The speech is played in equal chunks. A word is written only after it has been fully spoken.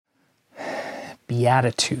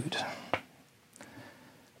Beatitude.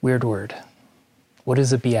 Weird word. What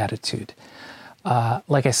is a beatitude?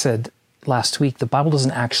 Like I said last week, the Bible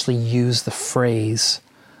doesn't actually use the phrase,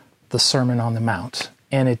 the Sermon on the Mount,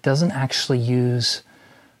 and it doesn't actually use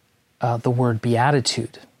the word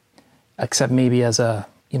beatitude, except maybe as a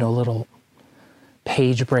little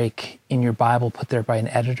page break in your Bible put there by an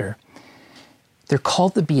editor. They're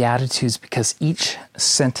called the Beatitudes because each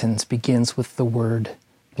sentence begins with the word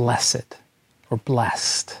blessed or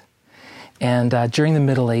blessed. And during the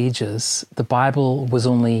Middle Ages, the Bible was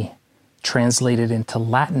only translated into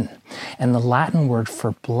Latin. And the Latin word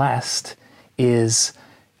for blessed is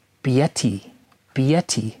beati,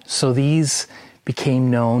 beati. So these became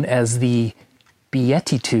known as the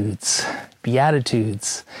Beatitudes,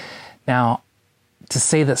 Beatitudes. Now, to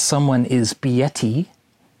say that someone is beati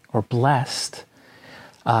or blessed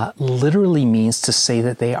literally means to say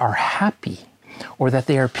that they are happy or that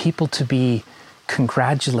they are people to be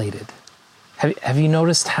congratulated. Have you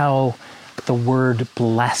noticed how the word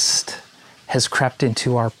blessed has crept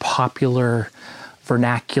into our popular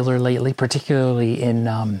vernacular lately, particularly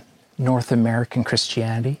in North American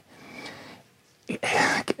Christianity?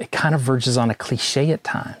 It kind of verges on a cliche at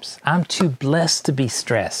times. I'm too blessed to be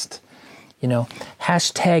stressed.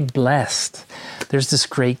 Hashtag blessed. There's this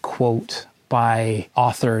great quote by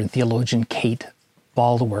author and theologian Kate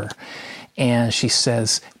Baldwer, and she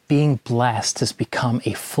says, being blessed has become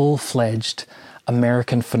a full-fledged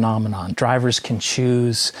American phenomenon. Drivers can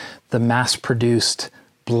choose the mass-produced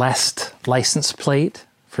blessed license plate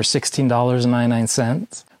for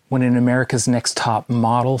 $16.99. When an America's Next Top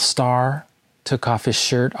Model star took off his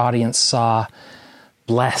shirt, audience saw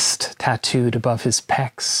blessed tattooed above his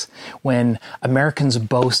pecs. When Americans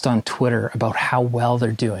boast on Twitter about how well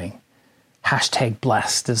they're doing, hashtag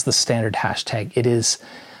blessed is the standard hashtag. It is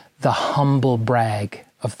the humble brag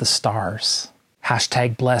of the stars.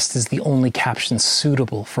 Hashtag blessed is the only caption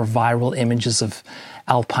suitable for viral images of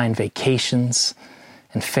alpine vacations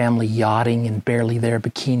and family yachting in barely there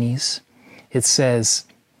bikinis. It says,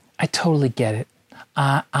 I totally get it.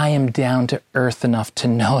 I am down to earth enough to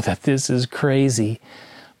know that this is crazy.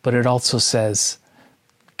 But it also says,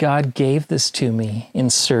 God gave this to me.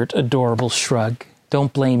 Insert adorable shrug.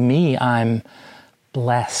 Don't blame me. I'm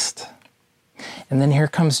blessed. And then here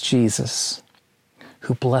comes Jesus,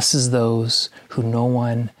 who blesses those who no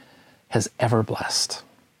one has ever blessed.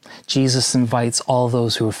 Jesus invites all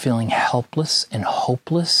those who are feeling helpless and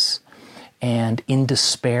hopeless and in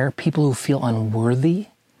despair, people who feel unworthy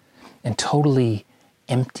and totally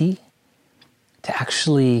empty, to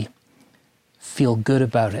actually feel good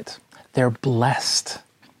about it. They're blessed,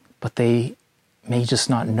 but they may just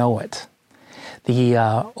not know it.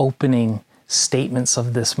 The opening statements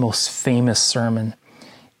of this most famous sermon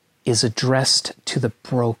is addressed to the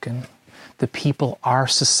broken, the people our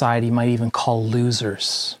society might even call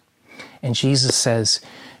losers. And Jesus says,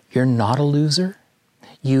 you're not a loser.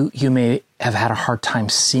 You may have had a hard time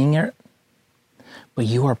seeing it, but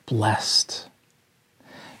you are blessed.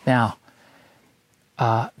 Now,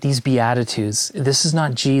 these Beatitudes, this is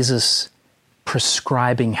not Jesus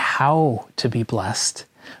prescribing how to be blessed,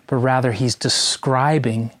 but rather he's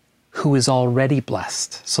describing who is already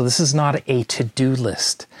blessed. So this is not a to-do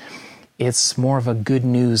list. It's more of a good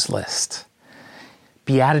news list.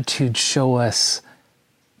 Beatitudes show us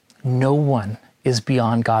no one is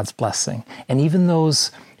beyond God's blessing. And even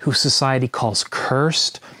those who society calls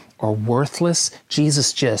cursed or worthless,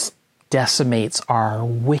 Jesus just decimates our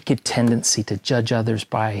wicked tendency to judge others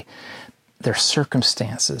by their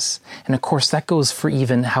circumstances. And of course, that goes for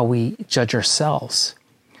even how we judge ourselves.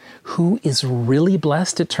 Who is really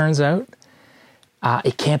blessed, it turns out?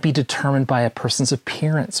 It can't be determined by a person's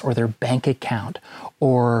appearance or their bank account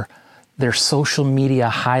or their social media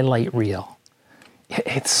highlight reel.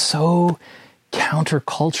 It's so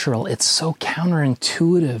countercultural. It's so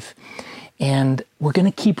counterintuitive. And we're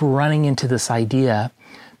going to keep running into this idea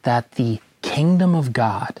that the kingdom of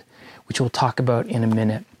God, which we'll talk about in a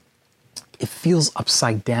minute, it feels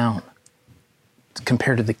upside down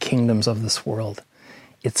compared to the kingdoms of this world.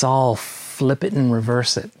 It's all flip it and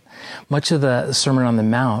reverse it. Much of the Sermon on the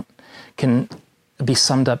Mount can be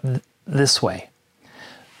summed up this way.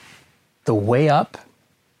 The way up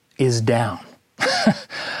is down.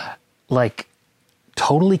 Like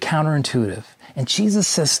totally counterintuitive. And Jesus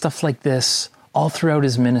says stuff like this all throughout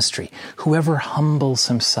his ministry. Whoever humbles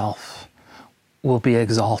himself will be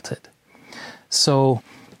exalted. So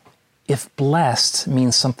if blessed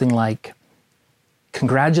means something like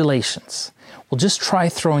congratulations, well, just try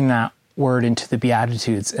throwing that word into the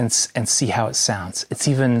Beatitudes and see how it sounds. It's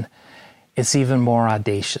even more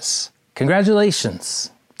audacious.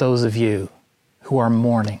 Congratulations, those of you who are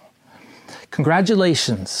mourning.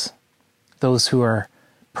 Congratulations, those who are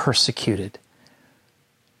persecuted.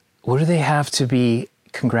 What do they have to be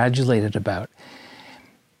congratulated about?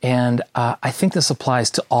 And I think this applies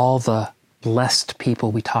to all the blessed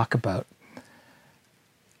people we talk about.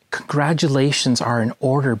 Congratulations are in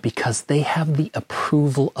order because they have the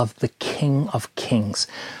approval of the King of Kings.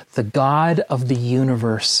 The God of the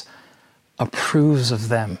universe approves of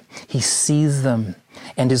them. He sees them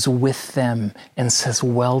and is with them and says,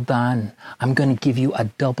 well done. I'm going to give you a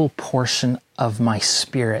double portion of my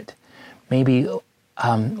Spirit. Maybe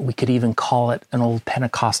we could even call it an old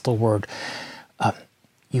Pentecostal word.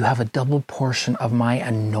 You have a double portion of my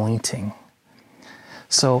anointing.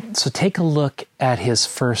 So take a look at his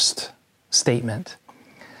first statement.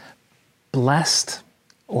 Blessed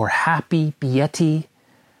or happy, beati,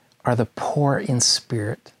 are the poor in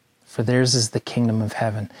spirit, for theirs is the kingdom of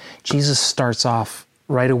heaven. Jesus starts off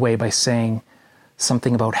right away by saying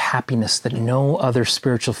something about happiness that no other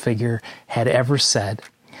spiritual figure had ever said,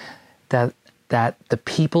 that the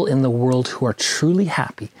people in the world who are truly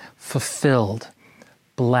happy, fulfilled,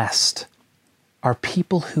 blessed, are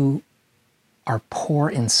people who are poor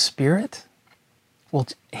in spirit. Well,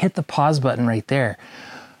 hit the pause button right there.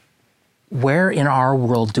 Where in our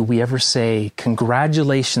world do we ever say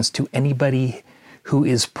congratulations to anybody who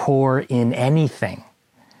is poor in anything?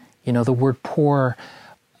 You know, the word poor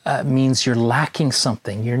means you're lacking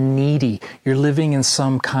something, you're needy, you're living in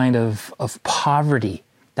some kind of poverty.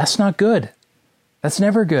 That's not good. That's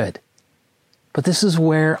never good. But this is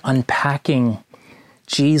where unpacking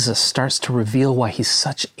Jesus starts to reveal why he's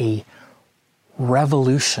such a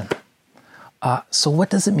revolution. So what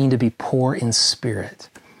does it mean to be poor in spirit?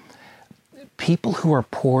 People who are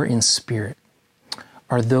poor in spirit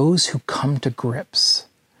are those who come to grips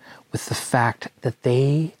with the fact that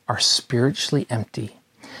they are spiritually empty,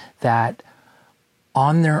 that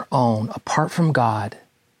on their own, apart from God,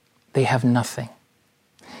 they have nothing.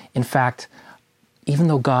 In fact, even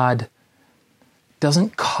though God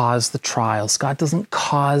doesn't cause the trials, God doesn't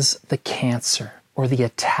cause the cancer or the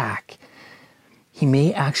attack, he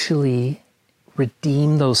may actually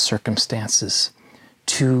redeem those circumstances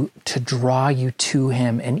to draw you to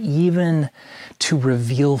him and even to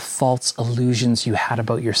reveal false illusions you had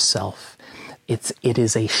about yourself. It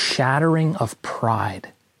is a shattering of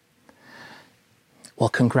pride. Well,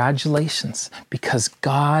 congratulations, because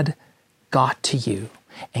God got to you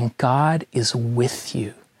and God is with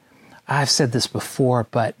you. I've said this before,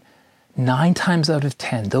 but 9 times out of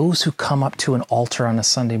 10, those who come up to an altar on a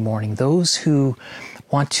Sunday morning, those who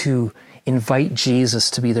want to invite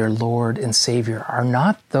Jesus to be their Lord and Savior, are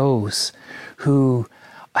not those who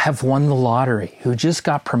have won the lottery, who just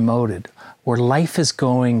got promoted, or life is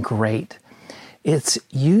going great. It's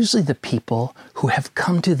usually the people who have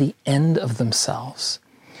come to the end of themselves,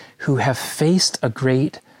 who have faced a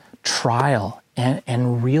great trial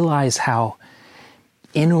and realize how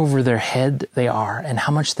in over their head they are and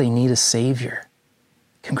how much they need a Savior.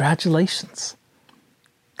 Congratulations.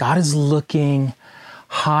 God is looking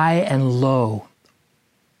high and low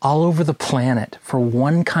all over the planet for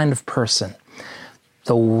one kind of person,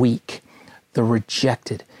 the weak, the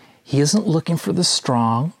rejected. He isn't looking for the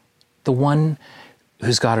strong, the one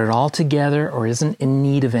who's got it all together or isn't in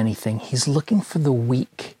need of anything. He's looking for the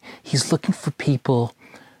weak. He's looking for people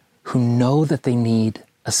who know that they need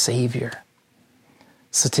a Savior.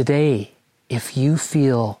 So today, if you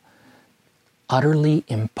feel utterly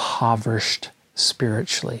impoverished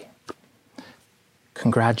spiritually,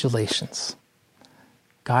 congratulations.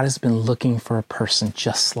 God has been looking for a person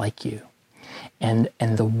just like you. And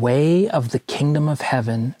the way of the kingdom of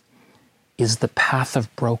heaven is the path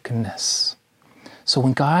of brokenness. So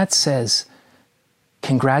when God says,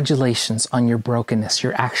 congratulations on your brokenness,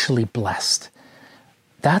 you're actually blessed.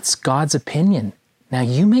 That's God's opinion. Now,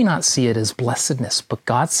 you may not see it as blessedness, but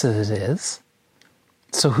God says it is.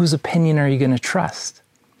 So whose opinion are you going to trust?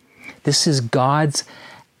 This is God's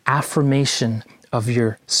affirmation of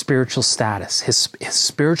your spiritual status. His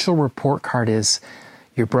spiritual report card is,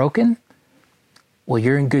 you're broken? Well,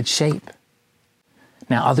 you're in good shape.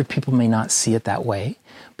 Now, other people may not see it that way,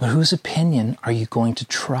 but whose opinion are you going to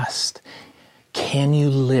trust? Can you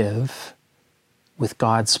live with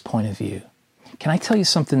God's point of view? Can I tell you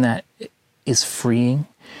something that is freeing?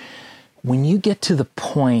 When you get to the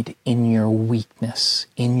point in your weakness,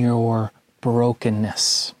 in your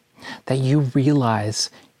brokenness, that you realize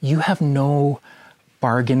you have no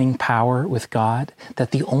bargaining power with God, that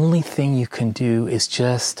the only thing you can do is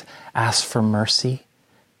just ask for mercy,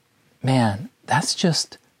 man, that's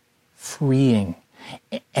just freeing.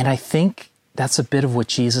 And I think that's a bit of what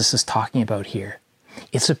Jesus is talking about here.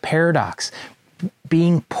 It's a paradox.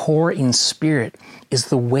 being poor in spirit is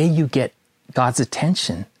the way you get God's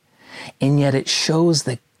attention. And yet it shows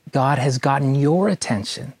that God has gotten your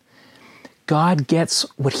attention. God gets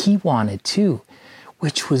what he wanted too,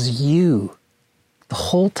 which was you. The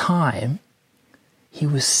whole time, he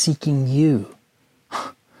was seeking you.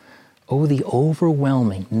 Oh, the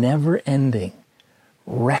overwhelming, never-ending,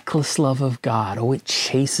 reckless love of God. Oh, it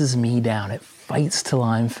chases me down. It fights till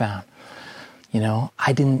I'm found.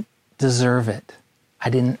 I didn't deserve it. I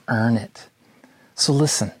didn't earn it. So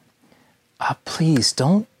listen, please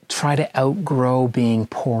don't try to outgrow being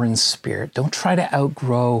poor in spirit. Don't try to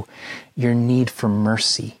outgrow your need for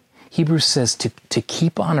mercy. Hebrews says to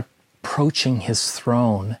keep on approaching his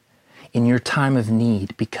throne in your time of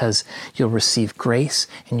need, because you'll receive grace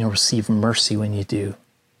and you'll receive mercy when you do.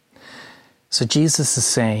 So Jesus is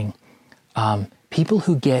saying, people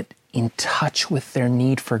who get in touch with their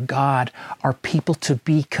need for God are people to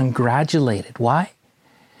be congratulated. Why?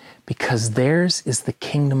 Because theirs is the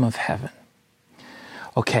kingdom of heaven.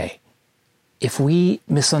 Okay, if we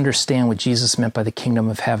misunderstand what Jesus meant by the kingdom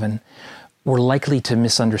of heaven, we're likely to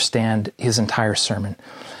misunderstand his entire sermon.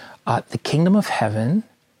 The kingdom of heaven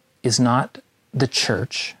is not the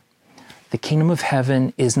church. The kingdom of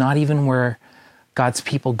heaven is not even where God's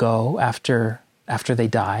people go after they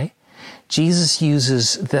die. Jesus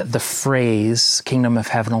uses the phrase kingdom of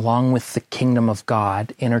heaven along with the kingdom of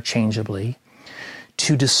God interchangeably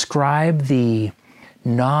to describe the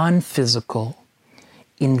non-physical,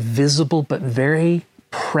 invisible but very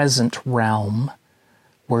present realm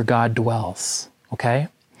where God dwells. Okay?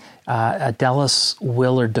 Dallas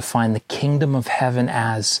Willard defined the kingdom of heaven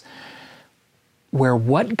as where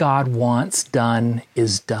what God wants done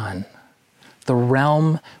is done. The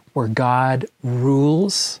realm where God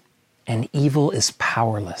rules and evil is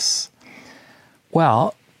powerless.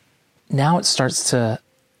 Well, now it starts to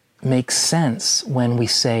make sense when we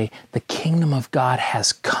say the kingdom of God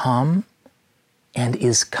has come and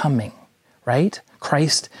is coming, right?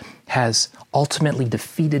 Christ has ultimately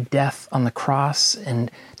defeated death on the cross,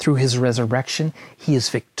 and through his resurrection, he is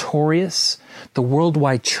victorious. The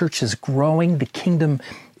worldwide church is growing. The kingdom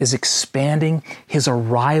is expanding. His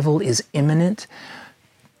arrival is imminent.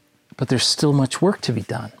 But there's still much work to be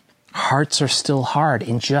done. Hearts are still hard.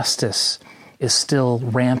 Injustice is still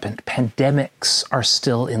rampant. Pandemics are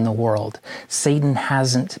still in the world. Satan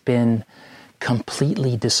hasn't been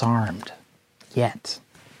completely disarmed yet.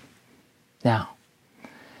 Now,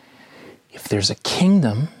 if there's a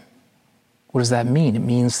kingdom, what does that mean? It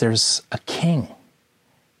means there's a king.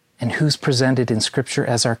 And who's presented in Scripture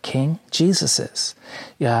as our king? Jesus is.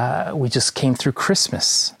 We just came through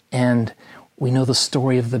Christmas, and we know the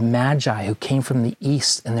story of the Magi who came from the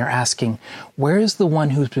east, and they're asking, where is the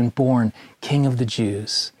one who's been born King of the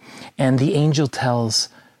Jews? And the angel tells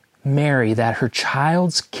Mary that her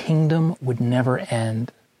child's kingdom would never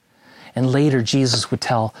end. And later, Jesus would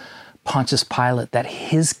tell Pontius Pilate that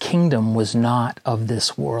his kingdom was not of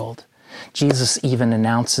this world. Jesus even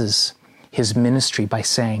announces his ministry by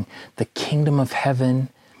saying, the kingdom of heaven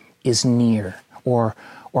is near or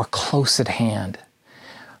close at hand.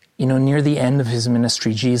 Near the end of his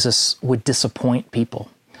ministry, Jesus would disappoint people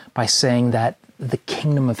by saying that the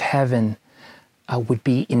kingdom of heaven would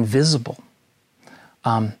be invisible.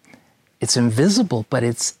 It's invisible, but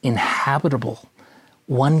it's inhabitable.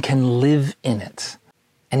 One can live in it.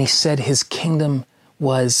 And he said his kingdom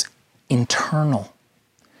was internal.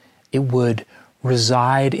 It would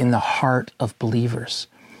reside in the heart of believers.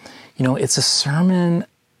 It's a sermon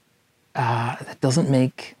that doesn't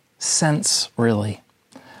make sense, really,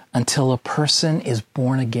 until a person is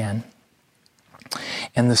born again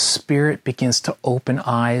and the Spirit begins to open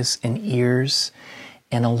eyes and ears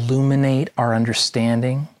and illuminate our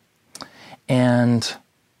understanding, and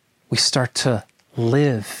we start to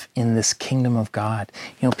live in this kingdom of God.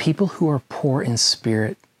 People who are poor in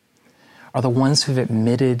spirit are the ones who've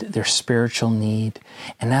admitted their spiritual need,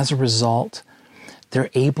 and as a result, they're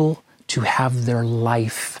able to have their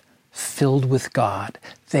life filled with God.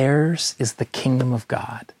 Theirs is the kingdom of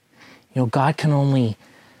God. God can only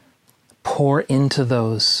pour into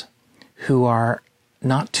those who are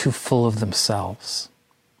not too full of themselves.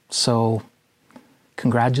 So,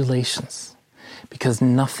 congratulations, because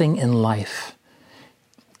nothing in life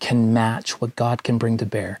can match what God can bring to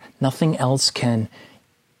bear. Nothing else can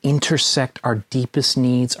intersect our deepest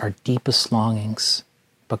needs, our deepest longings,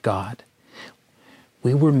 but God.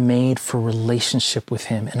 We were made for relationship with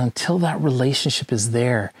him, and until that relationship is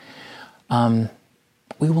there,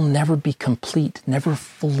 we will never be complete, never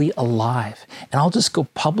fully alive. And I'll just go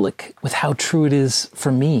public with how true it is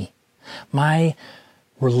for me. My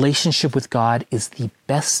relationship with God is the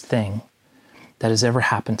best thing that has ever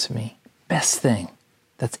happened to me. Best thing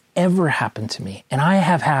that's ever happened to me. And I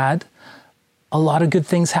have had a lot of good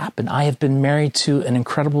things happen. I have been married to an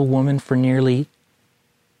incredible woman for nearly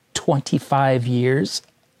 25 years.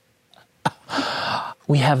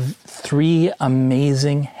 We have 3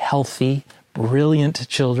 amazing, healthy, brilliant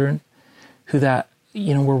children who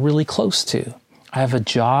we're really close to. I have a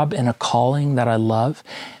job and a calling that I love.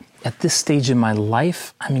 At this stage in my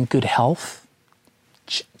life, I'm in good health,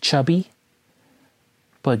 chubby,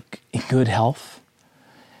 but in good health.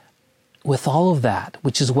 With all of that,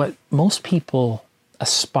 which is what most people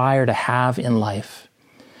aspire to have in life,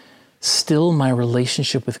 still my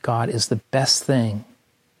relationship with God is the best thing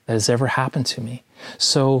that has ever happened to me.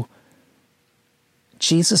 So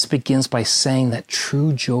Jesus begins by saying that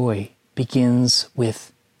true joy begins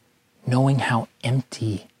with knowing how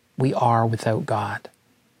empty we are without God.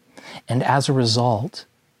 And as a result,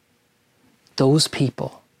 those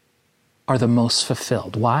people are the most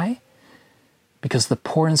fulfilled. Why? Because the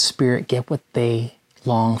poor in spirit get what they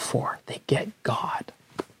long for. They get God.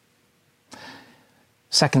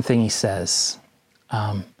 Second thing he says,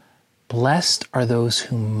 blessed are those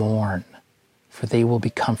who mourn, for they will be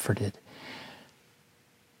comforted.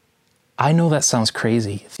 I know that sounds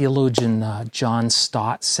crazy. Theologian John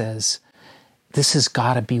Stott says, this has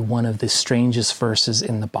got to be one of the strangest verses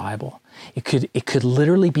in the Bible. It could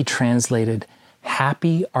literally be translated,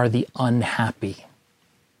 happy are the unhappy.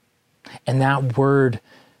 And that word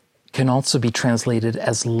can also be translated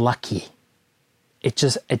as lucky. It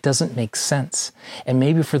doesn't make sense. And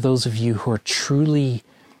maybe for those of you who are truly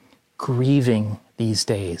grieving these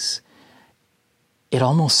days, it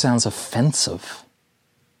almost sounds offensive.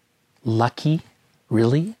 Lucky?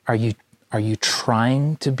 Really? Are you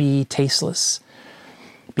trying to be tasteless?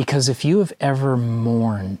 Because if you have ever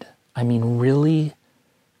mourned, really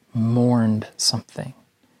mourned something,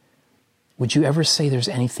 would you ever say there's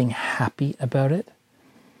anything happy about it?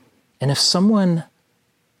 And if someone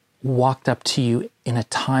walked up to you in a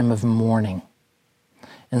time of mourning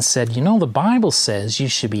and said, the Bible says you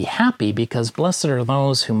should be happy because blessed are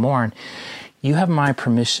those who mourn, you have my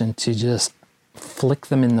permission to just flick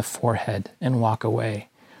them in the forehead and walk away.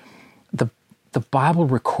 The Bible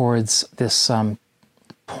records this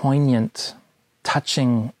poignant,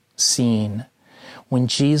 touching scene when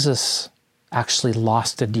Jesus actually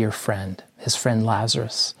lost a dear friend, his friend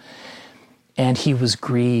Lazarus, and he was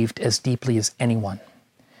grieved as deeply as anyone.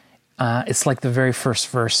 It's like the very first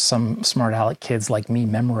verse some smart aleck kids like me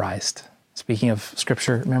memorized. Speaking of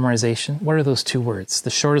scripture memorization, what are those 2 words? The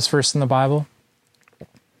shortest verse in the Bible?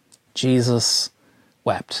 Jesus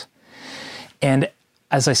wept. And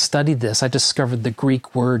as I studied this, I discovered the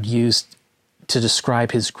Greek word used to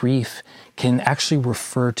describe his grief can actually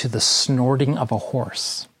refer to the snorting of a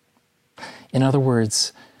horse. In other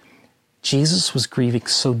words, Jesus was grieving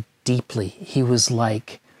so deeply. He was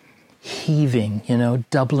like heaving,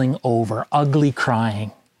 doubling over, ugly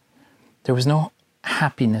crying. There was no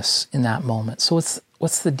happiness in that moment. So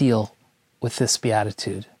what's the deal with this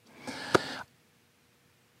beatitude?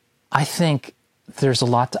 I think there's a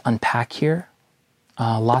lot to unpack here,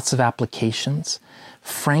 lots of applications.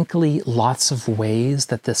 Frankly, lots of ways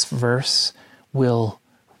that this verse will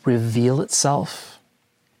reveal itself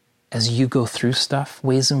as you go through stuff,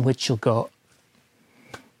 ways in which you'll go,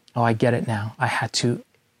 oh, I get it now. I had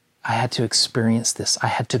to experience this. I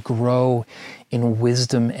had to grow in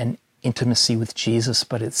wisdom and intimacy with Jesus,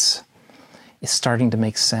 but it's starting to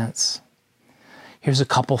make sense. Here's a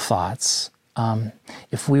couple thoughts.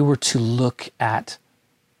 If we were to look at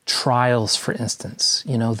trials, for instance,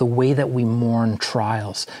 the way that we mourn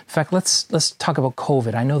trials. In fact, let's talk about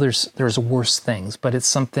COVID. I know there's worse things, but it's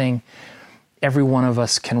something every one of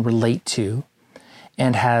us can relate to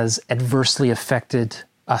and has adversely affected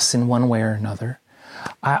us in one way or another.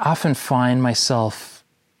 I often find myself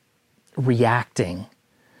reacting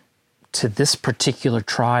to this particular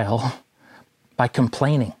trial by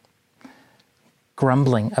complaining,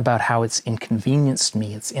 grumbling about how it's inconvenienced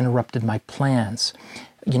me, it's interrupted my plans.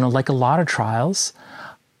 Like a lot of trials,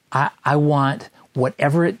 I want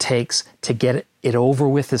whatever it takes to get it over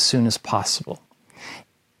with as soon as possible.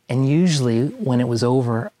 And usually when it was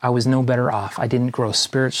over, I was no better off. I didn't grow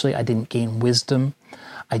spiritually. I didn't gain wisdom.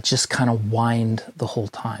 I just kind of whined the whole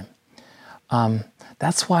time.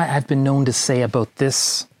 That's why I've been known to say about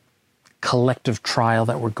this collective trial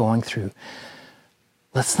that we're going through,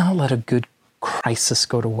 let's not let a good crisis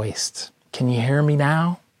go to waste. Can you hear me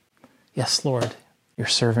now? Yes, Lord, your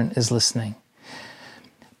servant is listening.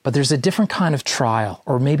 But there's a different kind of trial,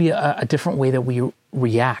 or maybe a different way that we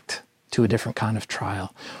react to a different kind of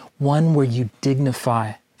trial. One where you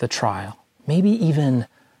dignify the trial, maybe even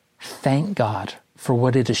Thank God for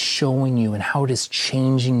what it is showing you and how it is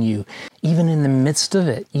changing you. Even in the midst of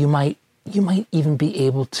it, you might even be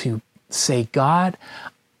able to say, God,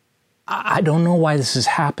 I don't know why this is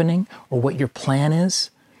happening or what your plan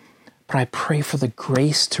is, but I pray for the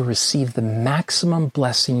grace to receive the maximum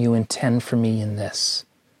blessing you intend for me in this.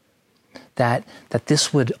 That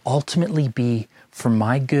this would ultimately be for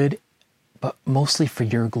my good, but mostly for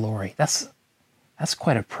your glory. That's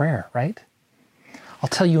quite a prayer, right? I'll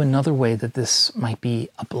tell you another way that this might be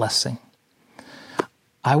a blessing.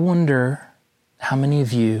 I wonder how many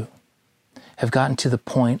of you have gotten to the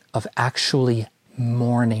point of actually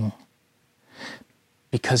mourning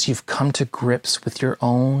because you've come to grips with your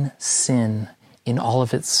own sin in all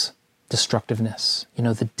of its destructiveness. You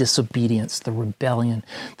know, the disobedience, the rebellion,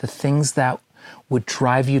 the things that would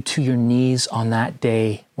drive you to your knees on that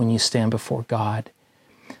day when you stand before God,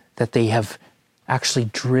 that they have actually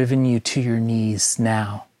driven you to your knees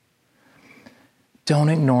now. Don't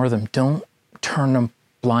ignore them. Don't turn a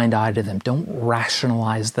blind eye to them. Don't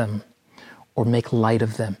rationalize them or make light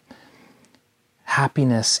of them.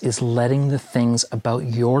 Happiness is letting the things about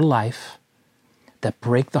your life that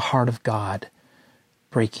break the heart of God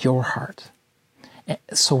break your heart.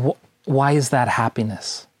 So why is that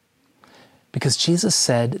happiness? Because Jesus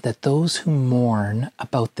said that those who mourn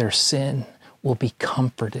about their sin will be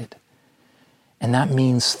comforted. And that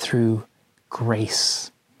means through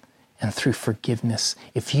grace and through forgiveness.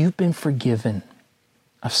 If you've been forgiven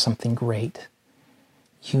of something great,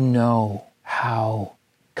 you know how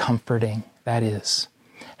comforting that is.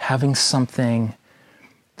 Having something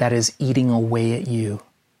that is eating away at you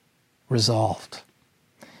resolved.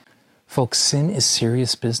 Folks, sin is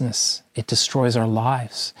serious business. It destroys our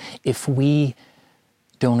lives. If we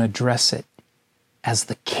don't address it as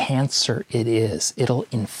the cancer it is, it'll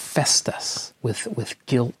infest us with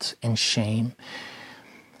guilt and shame.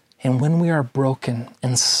 And when we are broken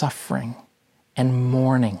and suffering and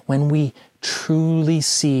mourning, when we truly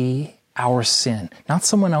see our sin, not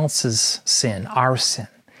someone else's sin, our sin,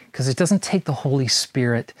 because it doesn't take the Holy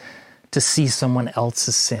Spirit to see someone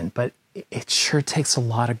else's sin, but it sure takes a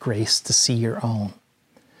lot of grace to see your own.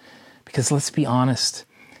 Because let's be honest,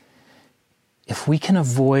 if we can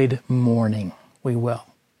avoid mourning, we will.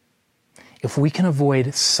 If we can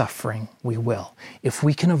avoid suffering, we will. If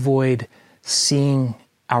we can avoid seeing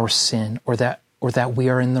our sin or that we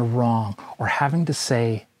are in the wrong or having to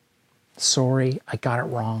say, sorry, I got it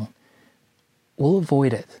wrong, we'll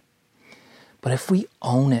avoid it. But if we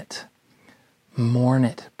own it, mourn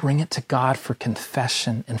it, bring it to God for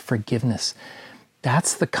confession and forgiveness,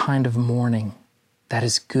 that's the kind of mourning that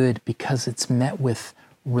is good because it's met with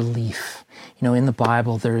relief. You know, in the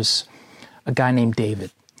Bible, there's a guy named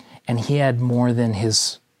David, and he had more than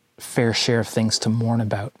his fair share of things to mourn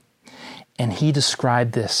about. And he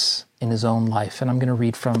described this in his own life. And I'm going to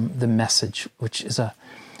read from The Message, which is a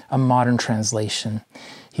modern translation.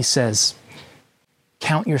 He says,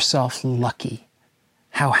 "Count yourself lucky.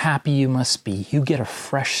 How happy you must be. You get a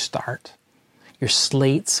fresh start. Your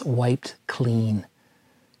slate's wiped clean.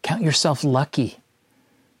 Count yourself lucky.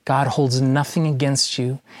 God holds nothing against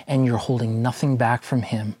you, and you're holding nothing back from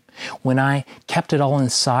him. When I kept it all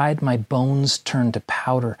inside, my bones turned to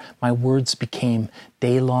powder. My words became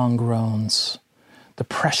day-long groans. The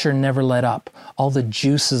pressure never let up. All the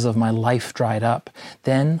juices of my life dried up.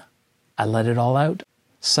 Then I let it all out.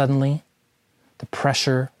 Suddenly, the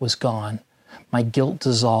pressure was gone. My guilt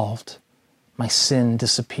dissolved. My sin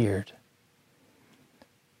disappeared."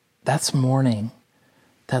 That's mourning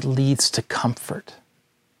that leads to comfort.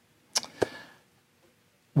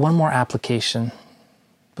 One more application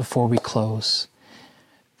before we close.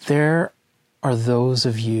 There are those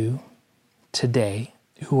of you today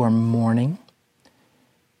who are mourning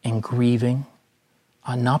and grieving,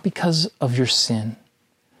 not because of your sin,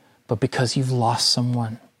 but because you've lost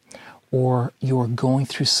someone, or you're going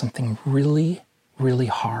through something really, really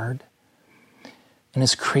hard. And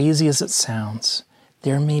as crazy as it sounds,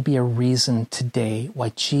 there may be a reason today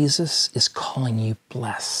why Jesus is calling you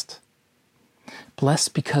blessed.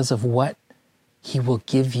 Blessed because of what he will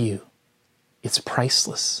give you. It's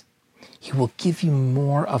priceless. He will give you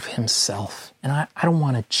more of himself. And I don't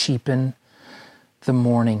want to cheapen the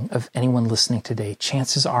mourning of anyone listening today.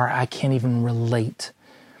 Chances are I can't even relate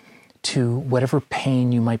to whatever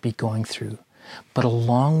pain you might be going through. But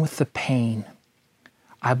along with the pain,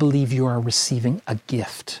 I believe you are receiving a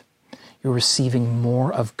gift. You're receiving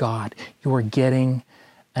more of God. You are getting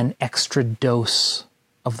an extra dose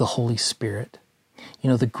of the Holy Spirit. You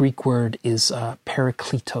know, the Greek word is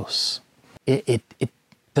parakletos. It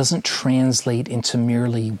doesn't translate into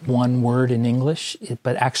merely one word in English,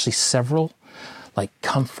 but actually several, like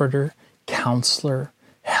comforter, counselor,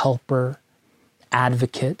 helper,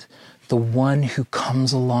 advocate, the one who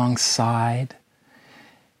comes alongside.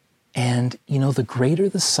 And, the greater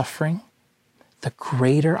the suffering, the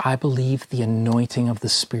greater, I believe, the anointing of the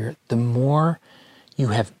Spirit. The more you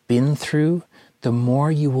have been through, the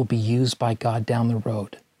more you will be used by God down the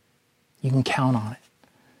road. You can count on it.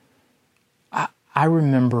 I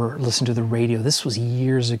remember listening to the radio. This was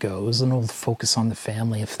years ago. It was an old Focus on the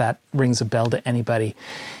Family, if that rings a bell to anybody.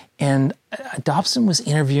 And Dobson was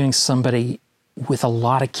interviewing somebody with a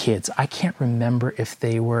lot of kids. I can't remember if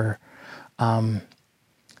they were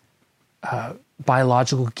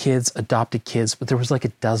biological kids, adopted kids, but there was like a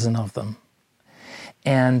dozen of them.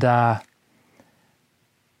 And the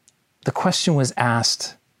question was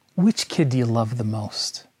asked, which kid do you love the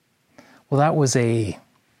most? Well, that was a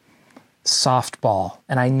softball,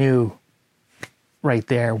 and I knew right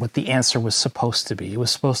there what the answer was supposed to be. It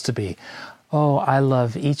was supposed to be, oh, I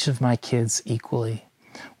love each of my kids equally.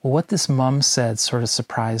 Well, what this mom said sort of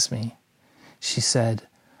surprised me. She said,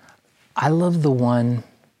 I love the one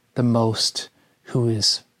the most who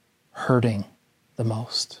is hurting the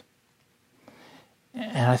most.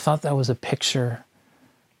 And I thought that was a picture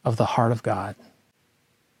of the heart of God.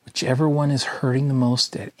 Whichever one is hurting the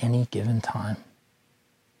most at any given time.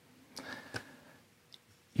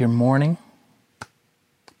 You're mourning.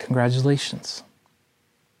 Congratulations.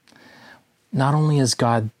 Not only is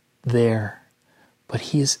God there, but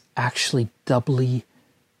He is actually doubly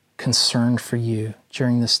concerned for you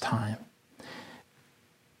during this time.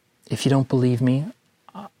 If you don't believe me,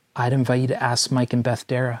 I'd invite you to ask Mike and Beth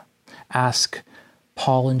Dara. Ask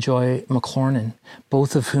Paul and Joy McLornan,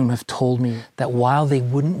 both of whom have told me that while they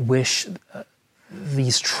wouldn't wish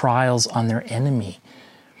these trials on their enemy,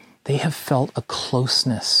 they have felt a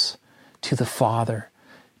closeness to the Father,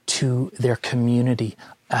 to their community,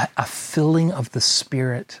 a filling of the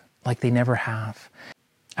Spirit like they never have.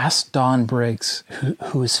 Ask Dawn Briggs,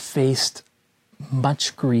 who has faced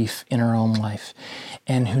much grief in her own life,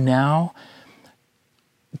 and who now,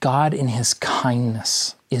 God in His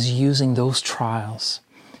kindness, is using those trials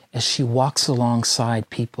as she walks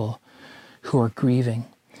alongside people who are grieving.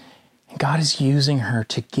 And God is using her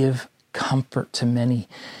to give comfort to many.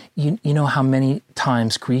 You know how many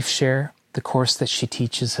times Grief Share, the course that she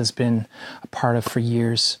teaches, has been a part of for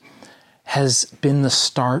years, has been the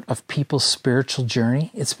start of people's spiritual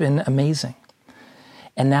journey. It's been amazing.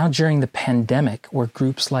 And now during the pandemic, where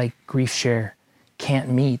groups like Grief Share can't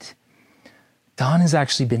meet, Dawn has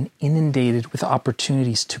actually been inundated with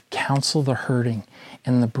opportunities to counsel the hurting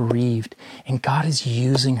and the bereaved, and God is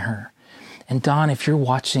using her. And Dawn, if you're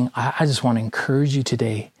watching, I just want to encourage you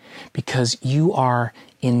today, because you are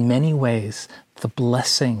in many ways the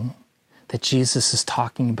blessing that Jesus is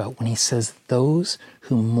talking about when He says, those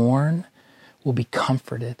who mourn will be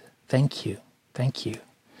comforted. Thank you. Thank you.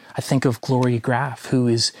 I think of Gloria Graff, who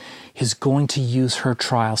is going to use her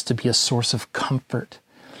trials to be a source of comfort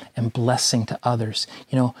and blessing to others.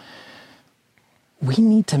 We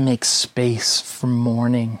need to make space for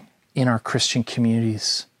mourning in our Christian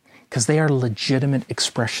communities because they are legitimate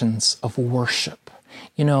expressions of worship.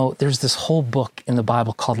 There's this whole book in the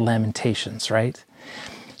Bible called Lamentations, right?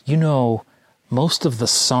 Most of the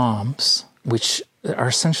Psalms, which are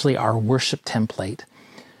essentially our worship template,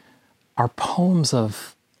 are poems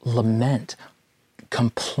of lament,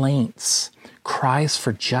 complaints, cries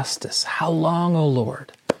for justice. How long, O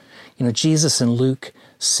Lord? Jesus in Luke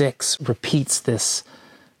 6 repeats this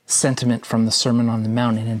sentiment from the Sermon on the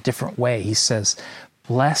Mount in a different way. He says,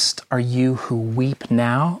 blessed are you who weep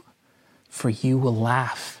now, for you will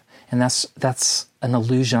laugh. And that's an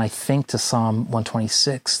allusion, I think, to Psalm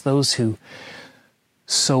 126. Those who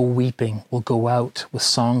sow weeping will go out with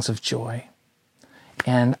songs of joy.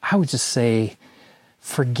 And I would just say,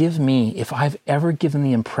 forgive me if I've ever given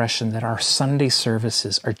the impression that our Sunday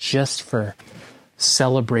services are just for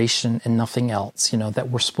celebration and nothing else, that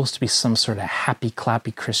we're supposed to be some sort of happy,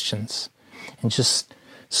 clappy Christians and just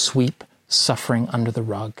sweep suffering under the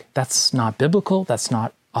rug. That's not biblical. That's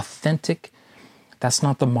not authentic. That's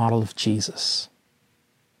not the model of Jesus.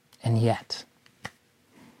 And yet,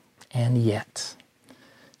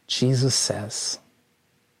 Jesus says,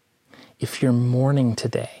 if you're mourning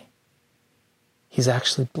today, He's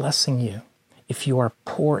actually blessing you. If you are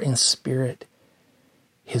poor in spirit,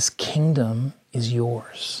 His kingdom is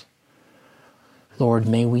yours. Lord,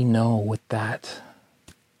 may we know what that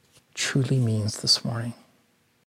truly means this morning.